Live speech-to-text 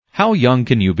How young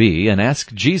can you be and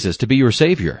ask Jesus to be your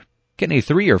Savior? Can a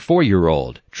 3 or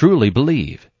 4-year-old truly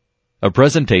believe? A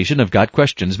presentation of Got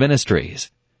Questions Ministries.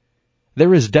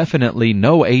 There is definitely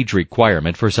no age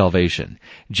requirement for salvation.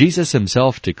 Jesus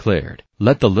himself declared,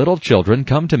 "Let the little children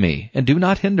come to me, and do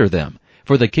not hinder them,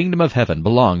 for the kingdom of heaven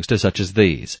belongs to such as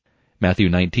these." Matthew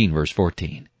 19, verse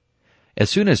 14. As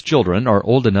soon as children are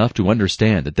old enough to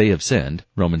understand that they have sinned,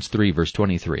 Romans 3, verse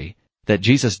 23, that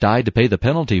Jesus died to pay the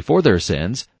penalty for their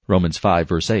sins, Romans 5,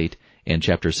 verse 8, and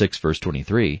chapter 6, verse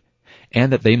 23,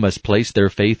 and that they must place their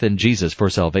faith in Jesus for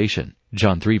salvation,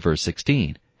 John 3, verse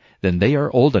 16, then they are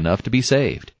old enough to be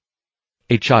saved.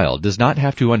 A child does not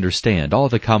have to understand all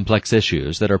the complex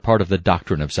issues that are part of the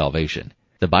doctrine of salvation.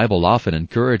 The Bible often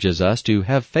encourages us to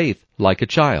have faith like a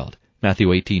child,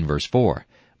 Matthew 18, verse 4,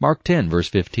 Mark 10, verse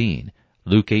 15,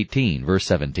 Luke 18, verse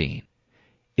 17.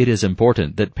 It is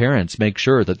important that parents make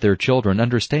sure that their children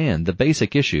understand the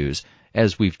basic issues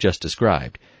as we've just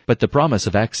described, but the promise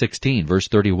of Acts 16, verse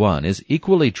 31 is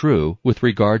equally true with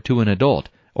regard to an adult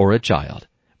or a child.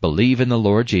 Believe in the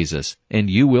Lord Jesus, and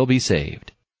you will be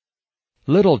saved.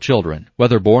 Little children,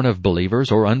 whether born of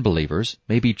believers or unbelievers,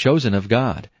 may be chosen of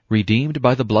God, redeemed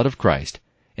by the blood of Christ,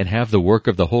 and have the work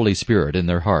of the Holy Spirit in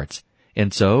their hearts,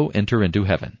 and so enter into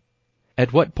heaven.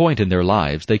 At what point in their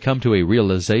lives they come to a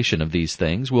realization of these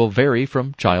things will vary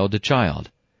from child to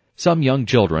child. Some young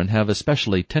children have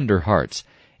especially tender hearts,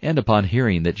 and upon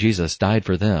hearing that Jesus died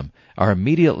for them, are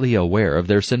immediately aware of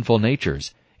their sinful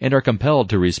natures, and are compelled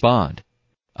to respond.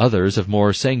 Others of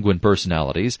more sanguine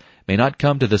personalities may not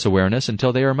come to this awareness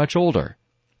until they are much older.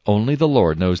 Only the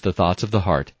Lord knows the thoughts of the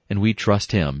heart, and we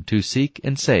trust Him to seek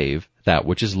and save that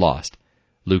which is lost.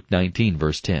 Luke 19,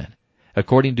 verse 10.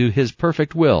 According to His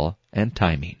perfect will and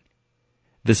timing.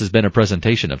 This has been a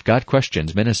presentation of Got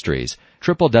Questions Ministries,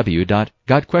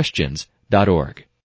 www.gotquestions.org.